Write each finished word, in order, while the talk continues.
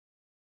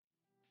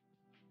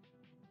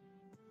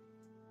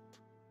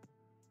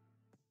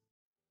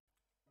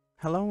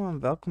Hello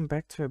and welcome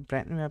back to a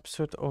brand new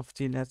episode of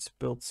the Let's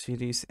Build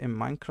series in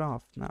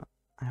Minecraft. Now,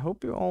 I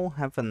hope you all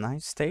have a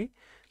nice day.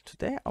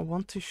 Today I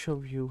want to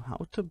show you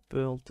how to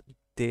build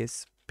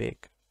this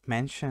big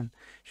mansion.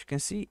 As you can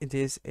see, it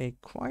is a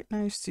quite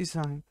nice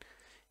design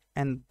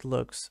and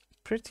looks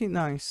pretty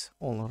nice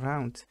all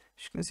around.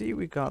 As you can see,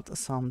 we got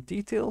some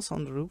details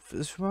on the roof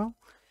as well,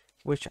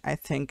 which I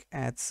think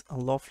adds a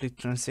lovely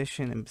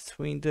transition in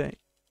between the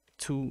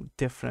two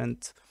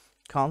different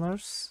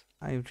colors.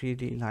 I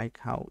really like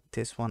how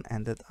this one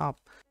ended up.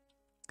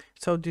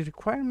 So the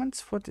requirements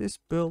for this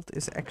build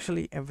is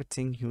actually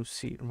everything you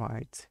see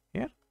right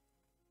here.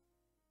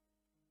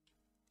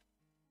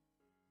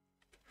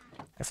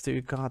 After you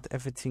got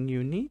everything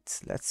you need,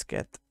 let's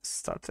get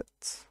started.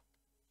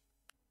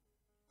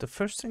 The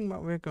first thing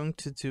what we're going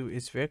to do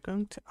is we're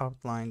going to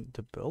outline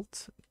the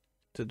build.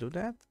 To do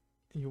that,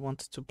 you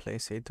want to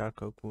place a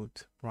dark oak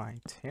wood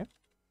right here.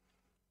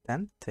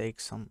 Then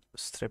take some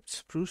stripped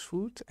spruce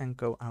wood and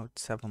go out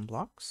 7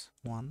 blocks.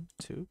 1,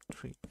 2,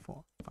 3,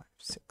 4, 5,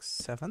 6,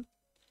 7.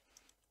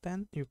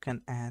 Then you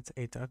can add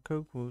a dark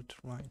oak wood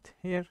right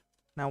here.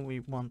 Now we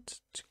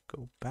want to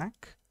go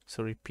back.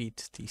 So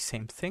repeat the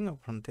same thing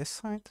over on this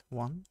side.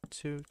 1,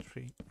 2,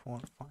 3, 4,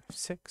 5,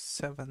 6,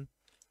 7.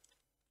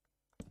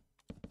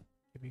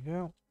 Here we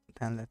go.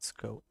 Then let's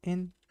go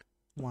in.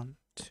 1,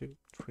 2,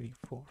 3,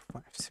 4,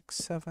 5, 6,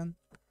 7.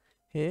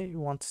 Here you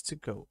want to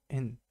go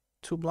in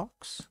 2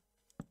 blocks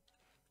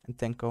and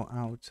then go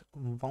out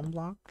 1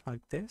 block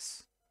like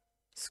this,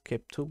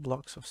 skip 2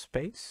 blocks of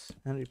space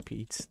and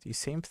repeat the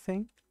same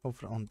thing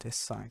over on this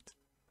side.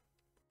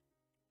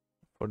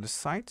 For the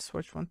sides,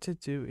 what you want to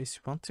do is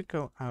you want to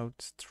go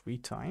out 3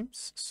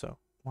 times. So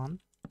 1,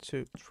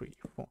 2, 3,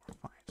 4,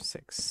 5,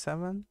 6,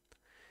 7.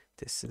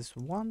 This is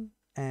 1,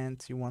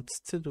 and you want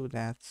to do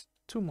that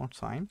 2 more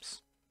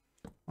times.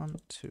 1,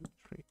 2,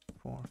 3,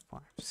 4,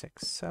 5,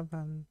 6,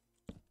 7.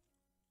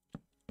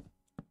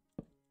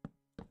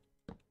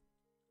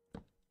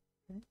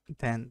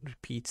 Then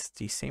repeat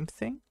the same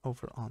thing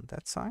over on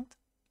that side.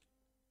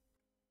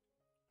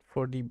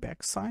 For the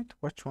back side,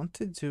 what you want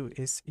to do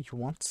is you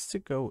want to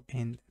go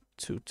in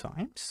 2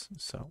 times.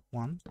 So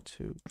 1,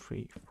 2,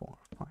 3, 4,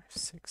 5,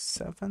 6,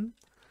 7.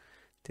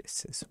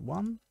 This is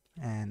 1,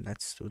 and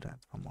let's do that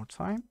one more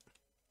time.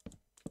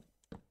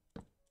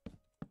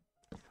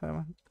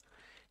 7.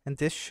 And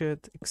this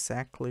should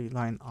exactly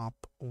line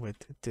up with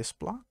this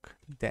block.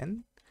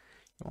 Then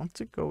you want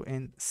to go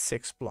in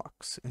 6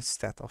 blocks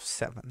instead of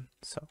 7.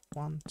 So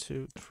 1,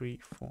 2, 3,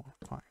 4,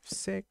 5,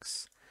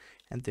 6.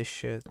 And this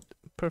should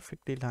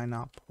perfectly line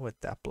up with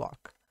that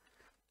block.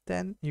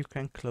 Then you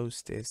can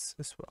close this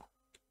as well.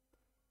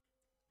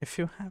 If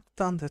you have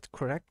done that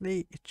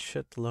correctly, it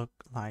should look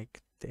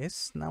like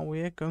this. Now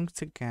we are going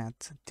to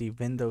get the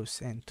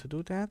windows in. To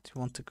do that, you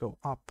want to go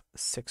up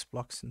 6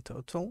 blocks in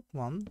total.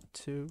 1,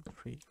 2,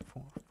 3,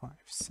 4, 5,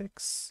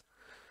 6.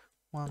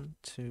 1,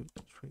 2,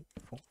 3,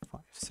 4,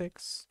 5,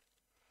 6.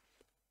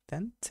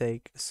 Then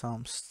take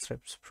some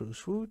stripped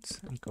spruce wood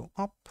and go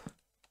up.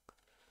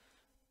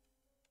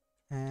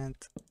 And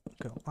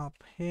go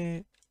up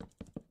here.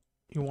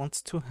 You want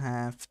to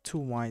have 2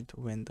 wide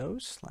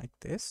windows like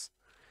this.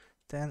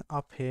 Then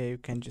up here you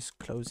can just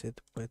close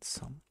it with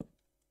some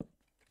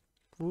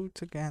wood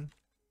again.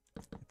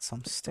 With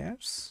some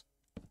stairs.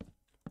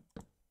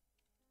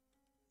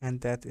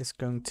 And that is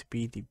going to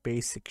be the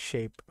basic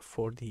shape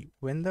for the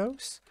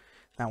windows.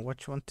 Now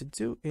what you want to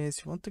do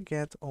is you want to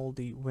get all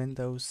the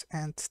windows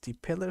and the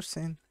pillars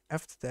in.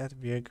 After that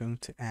we are going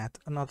to add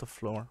another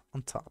floor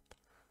on top.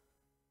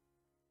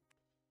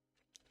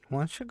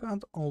 Once you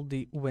got all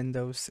the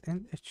windows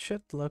in, it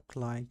should look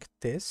like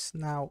this.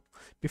 Now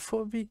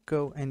before we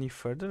go any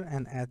further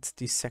and add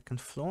the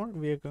second floor,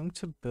 we are going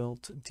to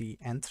build the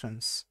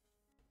entrance.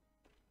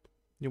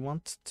 You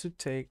want to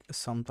take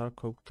some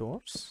dark oak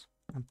doors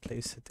and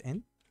place it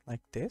in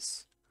like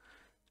this.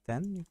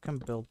 Then you can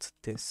build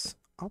this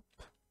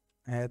up,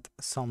 add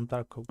some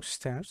dark oak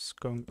stairs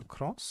going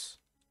across,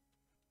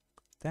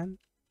 then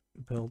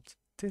build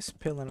this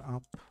pillar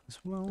up as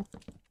well.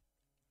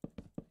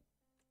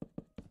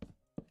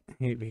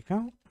 Here we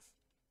go.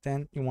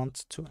 Then you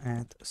want to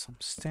add some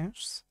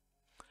stairs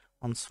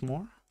once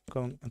more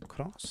going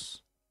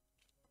across.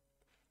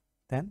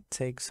 Then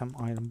take some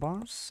iron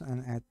bars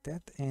and add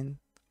that in,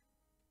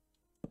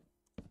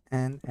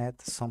 and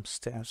add some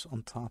stairs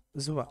on top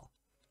as well.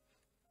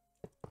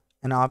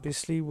 And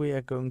obviously we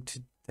are going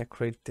to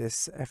decorate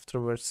this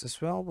afterwards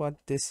as well, but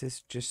this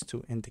is just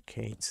to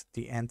indicate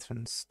the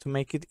entrance to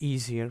make it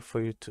easier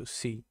for you to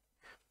see.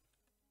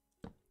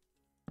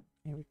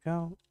 Here we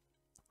go.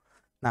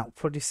 Now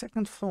for the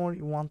second floor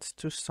you want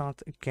to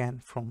start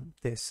again from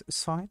this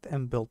side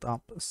and build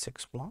up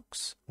 6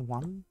 blocks.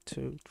 1,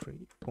 2,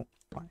 3, 4,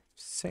 5,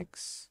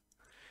 6.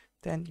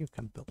 Then you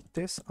can build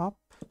this up.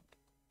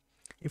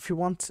 If you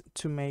want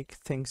to make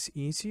things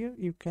easier,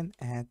 you can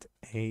add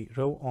a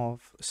row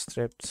of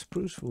stripped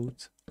spruce wood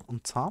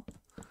on top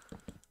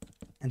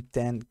and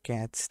then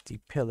get the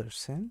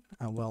pillars in,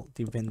 well,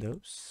 the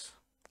windows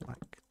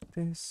like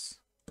this.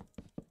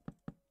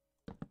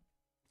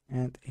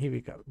 And here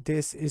we go.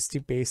 This is the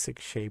basic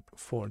shape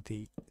for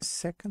the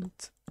second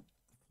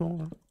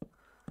floor.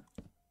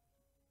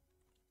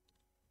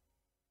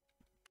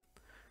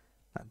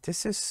 Now,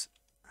 this is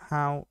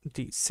how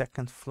the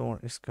second floor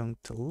is going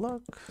to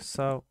look.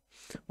 So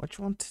what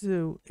you want to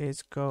do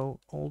is go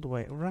all the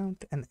way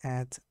around and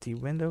add the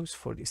windows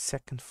for the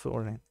second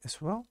floor in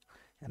as well.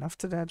 And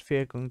after that, we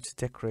are going to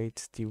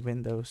decorate the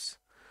windows.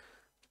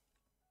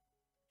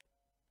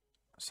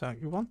 So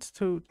you want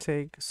to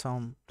take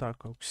some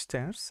dark oak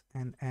stairs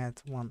and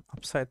add one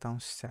upside down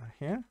stair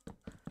here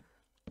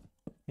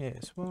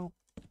as well.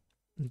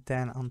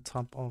 Then on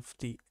top of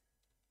the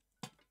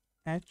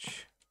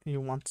edge,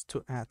 you want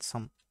to add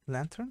some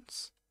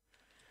lanterns.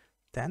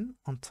 Then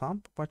on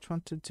top, what you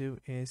want to do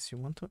is you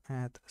want to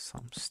add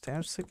some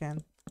stairs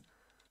again.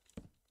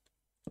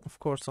 Of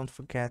course, don't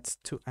forget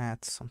to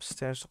add some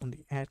stairs on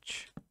the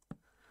edge,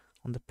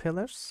 on the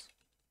pillars.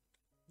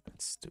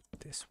 Let's do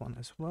this one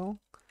as well.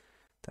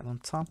 Then on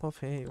top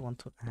of it, you want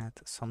to add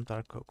some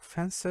dark oak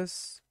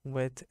fences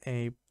with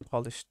a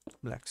polished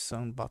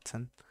blackstone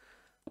button.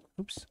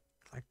 Oops,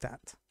 like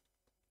that.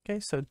 Okay,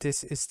 so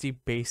this is the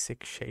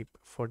basic shape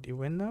for the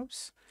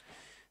windows.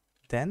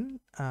 Then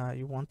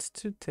you want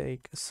to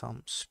take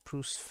some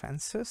spruce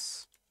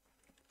fences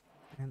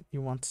and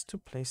you want to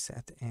place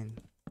that in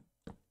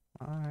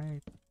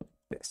like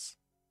this.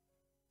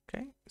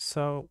 Okay,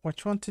 so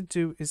what you want to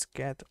do is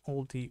get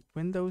all the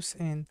windows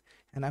in,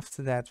 and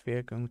after that we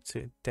are going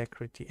to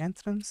decorate the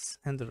entrance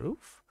and the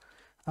roof.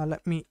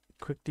 Let me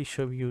quickly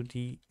show you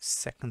the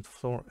second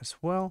floor as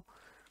well,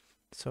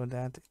 so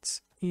that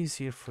it's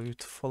easier for you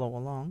to follow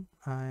along.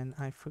 And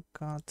I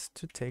forgot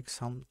to take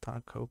some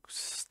dark oak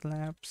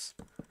slabs.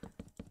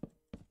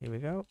 Here we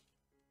go.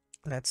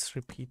 Let's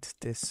repeat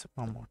this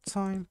one more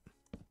time.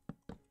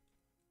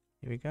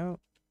 Here we go.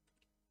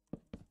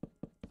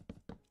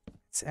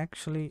 It's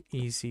actually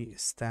easy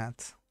as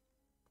that.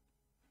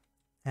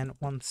 And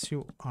once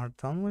you are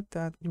done with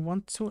that, you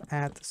want to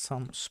add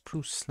some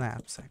spruce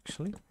slabs.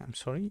 Actually, I'm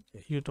sorry,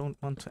 you don't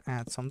want to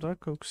add some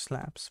dark oak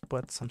slabs,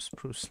 but some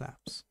spruce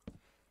slabs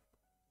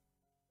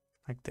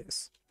like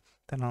this.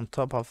 Then on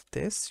top of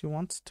this, you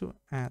want to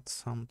add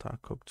some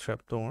dark oak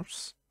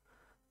trapdoors.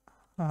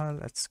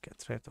 Let's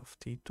get rid of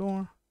the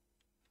door.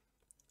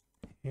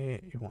 Here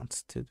you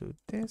want to do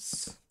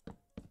this,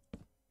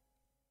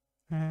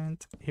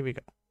 and here we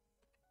go.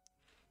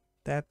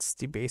 That's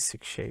the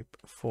basic shape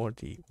for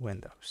the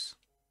windows.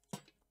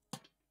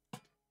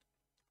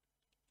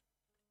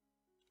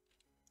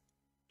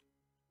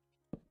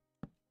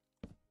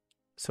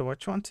 So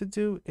what you want to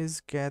do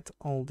is get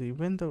all the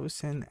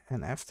windows in,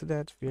 and after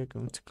that we are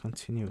going to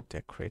continue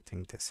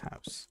decorating this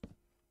house.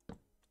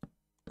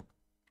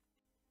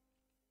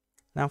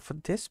 Now for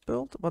this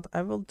build, what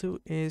I will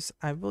do is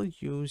I will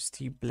use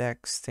the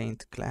black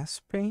stained glass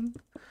pane.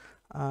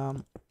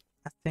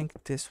 I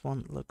think this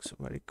one looks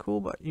very cool,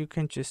 but you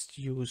can just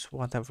use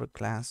whatever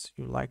glass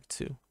you like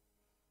to.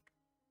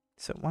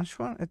 So once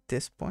you are at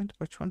this point,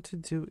 what you want to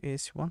do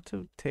is you want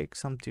to take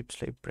some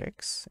deepslate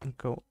bricks and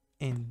go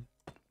in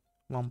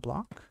one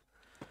block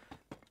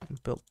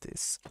and build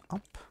this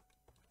up.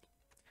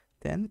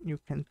 Then you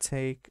can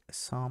take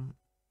some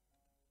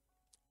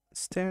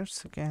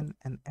stairs again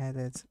and add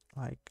it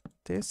like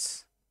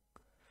this.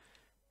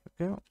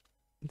 There we go.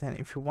 Then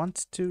if you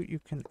want to, you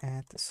can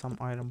add some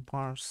iron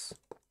bars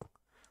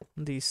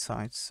on these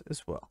sides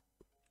as well.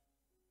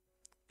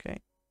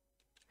 Okay.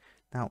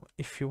 Now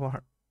if you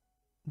are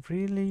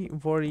really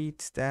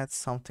worried that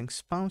something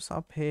spawns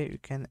up here, you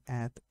can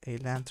add a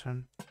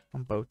lantern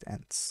on both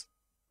ends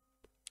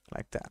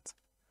like that.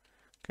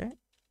 Okay,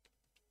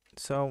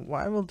 so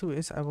what I will do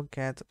is I will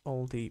get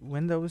all the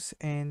windows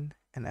in,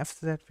 and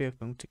after that we are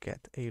going to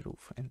get a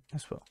roof in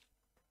as well.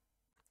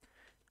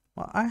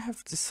 What I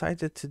have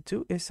decided to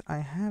do is I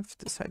have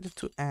decided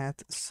to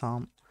add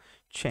some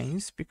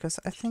chains, because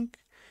I think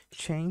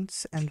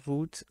chains and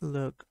wood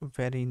look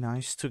very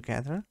nice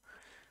together.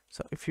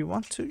 So if you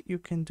want to, you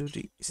can do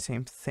the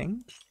same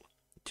thing.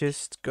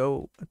 Just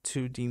go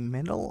to the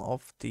middle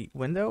of the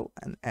window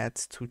and add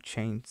 2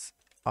 chains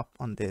up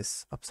on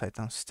this upside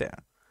down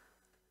stair.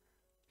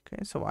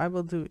 Okay, so what I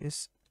will do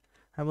is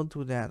I will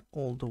do that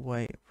all the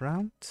way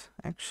around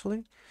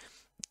actually,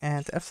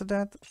 and after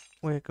that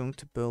we're going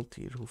to build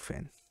the roof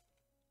in.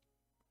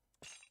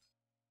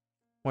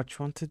 What you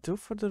want to do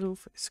for the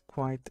roof is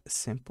quite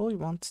simple. You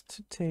want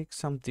to take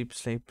some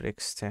deepslate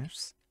brick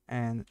stairs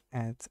and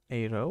add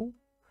a row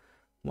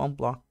 1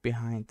 block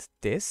behind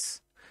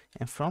this.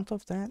 In front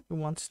of that you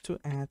want to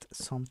add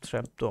some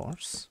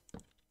trapdoors,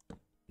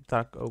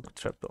 dark oak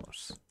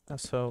trapdoors.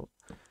 So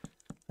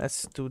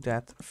let's do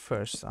that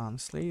first.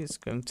 Honestly, it's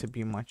going to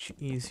be much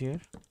easier.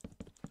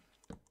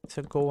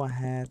 So go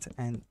ahead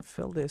and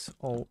fill this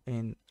all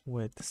in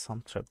with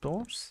some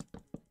trapdoors.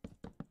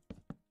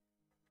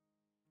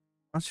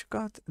 Once you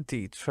got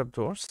the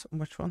trapdoors,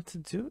 what you want to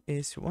do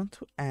is you want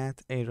to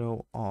add a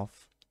row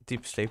of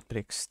deepslate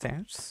brick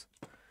stairs.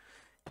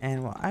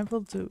 And what I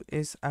will do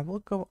is I will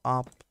go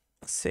up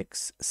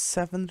 6,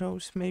 7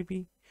 rows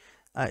maybe,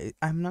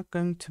 I'm not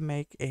going to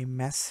make a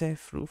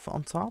massive roof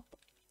on top.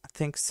 I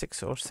think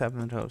 6 or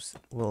 7 rows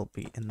will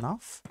be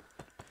enough.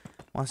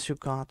 Once you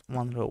got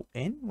one row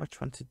in, what you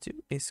want to do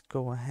is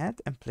go ahead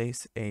and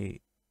place a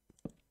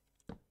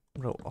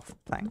row of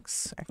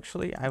planks.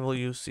 Actually, I will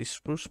use the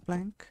spruce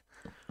plank,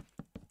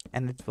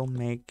 and it will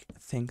make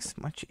things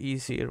much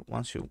easier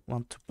once you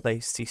want to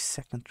place the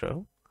second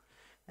row.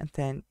 And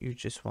then you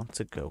just want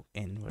to go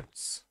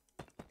inwards.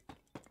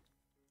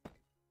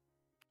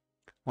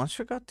 Once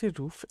you got the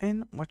roof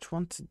in, what you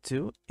want to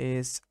do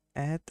is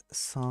add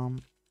some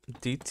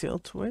detail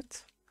to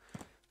it.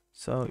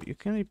 So you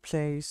can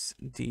replace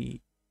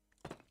the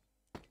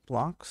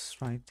blocks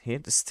right here,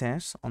 the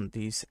stairs on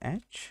this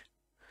edge,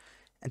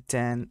 and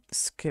then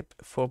skip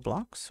 4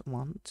 blocks,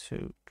 1,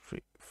 2, 3,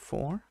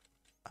 4.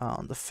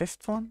 On the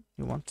 5th one,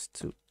 you want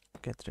to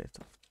get rid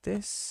of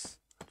this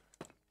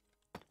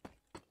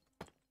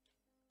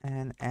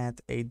and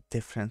add a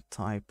different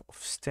type of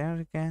stair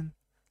again.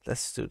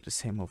 Let's do the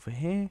same over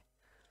here.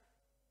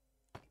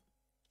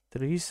 The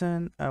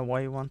reason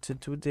why you want to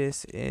do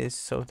this is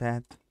so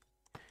that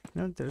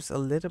there's a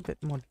little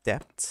bit more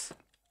depth.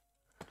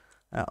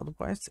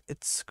 Otherwise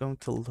it's going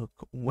to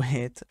look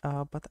weird,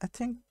 but I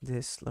think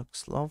this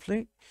looks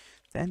lovely.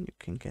 Then you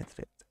can get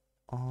rid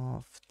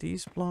of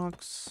these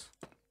blocks,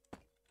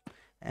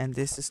 and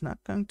this is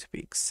not going to be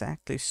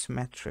exactly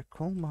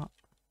symmetrical, but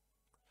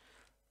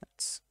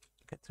let's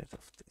get rid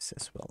of this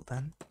as well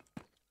then.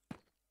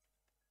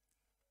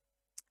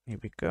 Here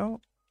we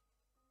go.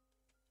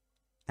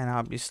 And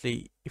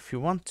obviously, if you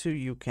want to,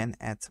 you can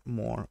add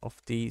more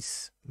of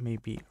these,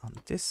 maybe on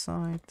this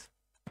side.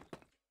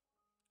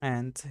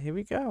 And here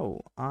we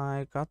go.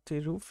 I got the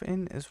roof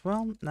in as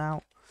well.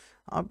 Now,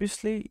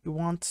 obviously, you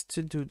want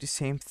to do the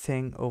same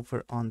thing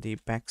over on the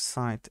back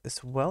side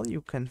as well.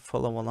 You can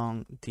follow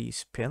along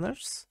these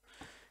pillars.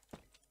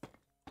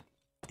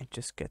 And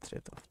just get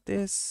rid of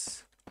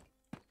this.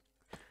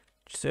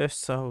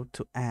 Just so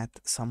to add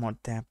some more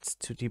depth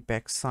to the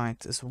back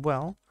side as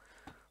well.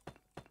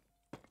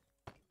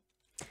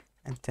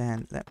 And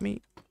then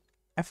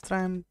after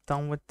I'm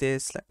done with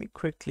this, let me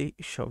quickly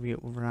show you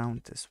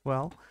around as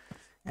well.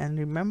 And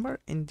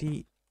remember, in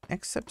the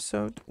next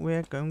episode,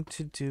 we're going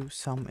to do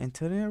some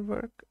interior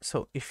work.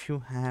 So if you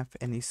have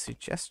any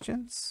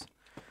suggestions,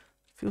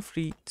 feel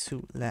free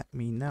to let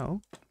me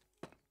know.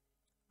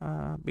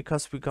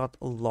 Because we got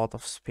a lot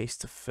of space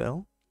to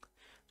fill.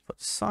 For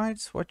the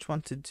sides, what you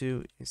want to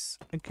do is,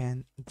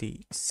 again,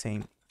 the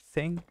same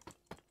thing.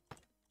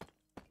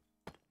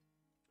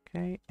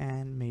 Okay,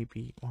 and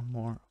maybe one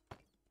more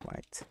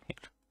right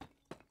here.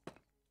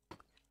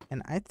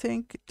 And I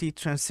think the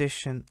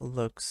transition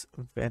looks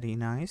very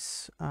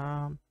nice.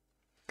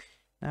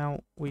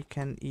 Now we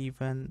can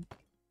even,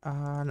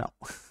 no.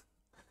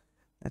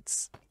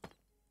 Let's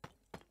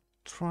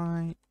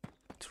try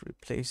to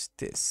replace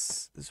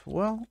this as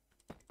well.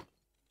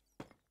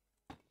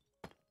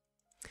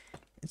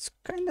 It's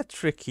kind of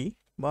tricky,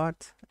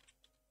 but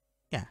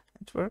yeah,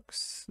 it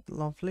works.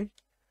 Lovely.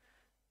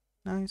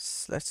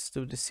 Nice. Let's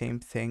do the same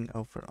thing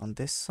over on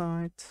this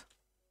side.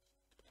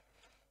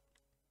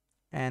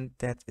 And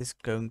that is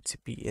going to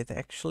be it.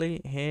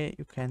 Actually, here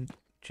you can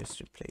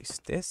just replace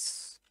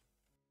this.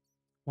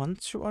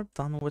 Once you are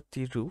done with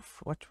the roof,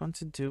 what you want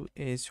to do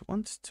is you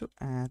want to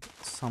add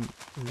some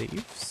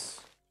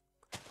leaves.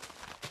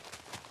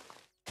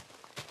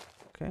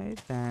 Okay,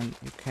 then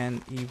you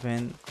can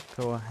even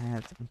go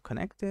ahead and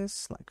connect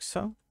this like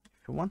so,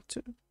 if you want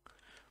to.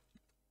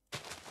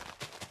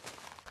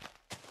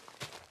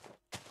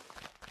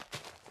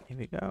 Here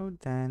we go.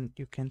 Then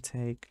you can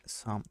take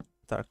some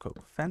dark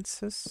oak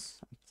fences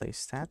and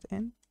place that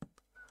in.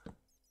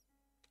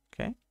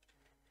 Okay.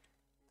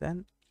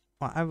 Then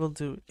what I will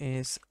do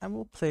is I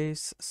will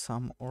place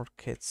some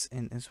orchids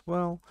in as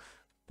well.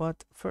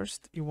 But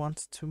first you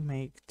want to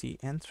make the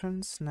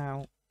entrance.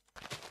 Now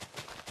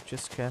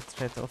just get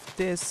rid of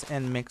this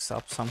and mix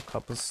up some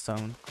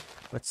cobblestone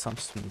with some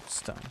smooth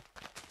stone.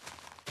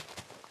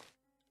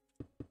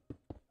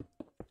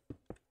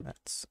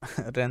 Let's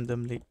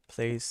randomly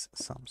place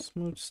some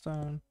smooth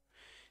stone.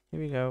 Here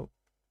we go.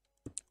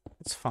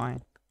 It's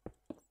fine.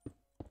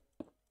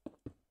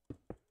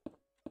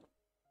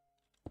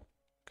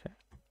 Okay.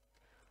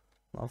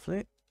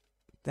 Lovely.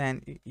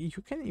 Then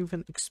you can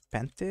even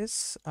expand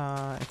this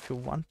if you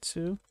want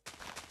to.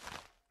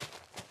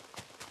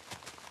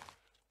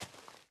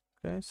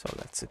 Okay, so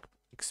let's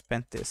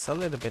expand this a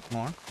little bit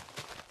more.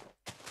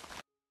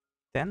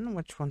 Then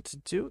what you want to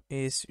do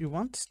is you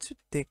want to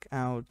dig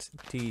out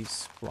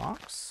these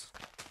blocks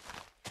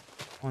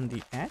on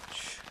the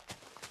edge.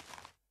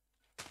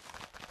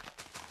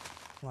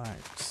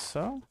 Like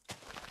so.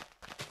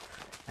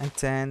 And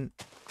then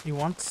you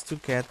want to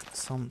get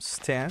some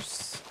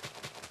stairs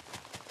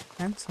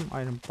and some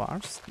iron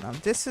bars. Now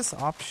this is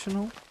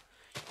optional.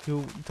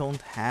 You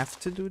don't have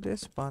to do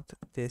this, but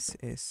this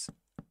is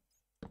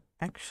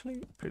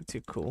actually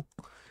pretty cool.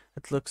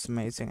 It looks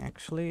amazing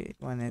actually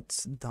when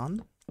it's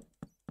done.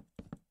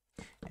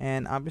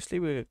 And obviously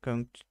we're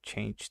going to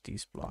change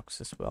these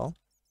blocks as well.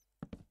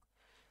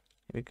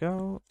 Here we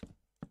go.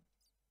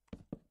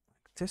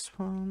 this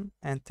one,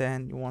 and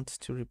then you want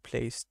to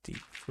replace the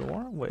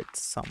floor with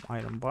some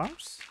iron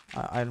bars,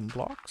 iron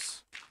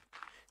blocks,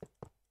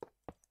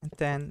 and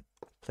then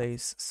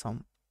place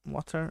some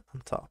water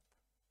on top.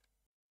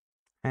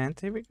 And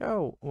here we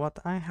go. What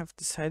I have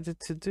decided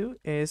to do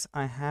is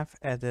I have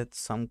added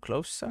some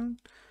glowstone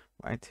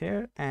right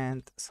here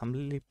and some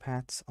lily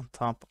pads on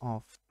top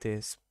of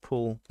this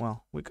pool.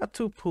 Well, we got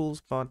two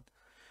pools, but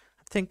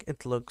I think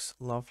it looks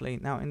lovely.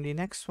 Now in the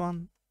next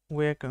one,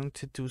 we're going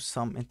to do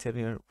some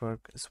interior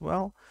work as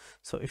well.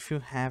 So if you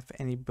have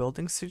any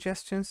building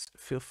suggestions,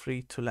 feel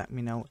free to let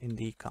me know in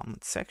the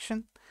comment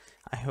section.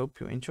 I hope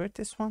you enjoyed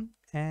this one.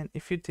 And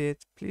if you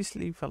did, please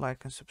leave a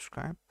like and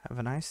subscribe. Have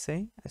a nice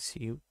day. I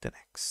see you the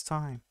next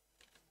time.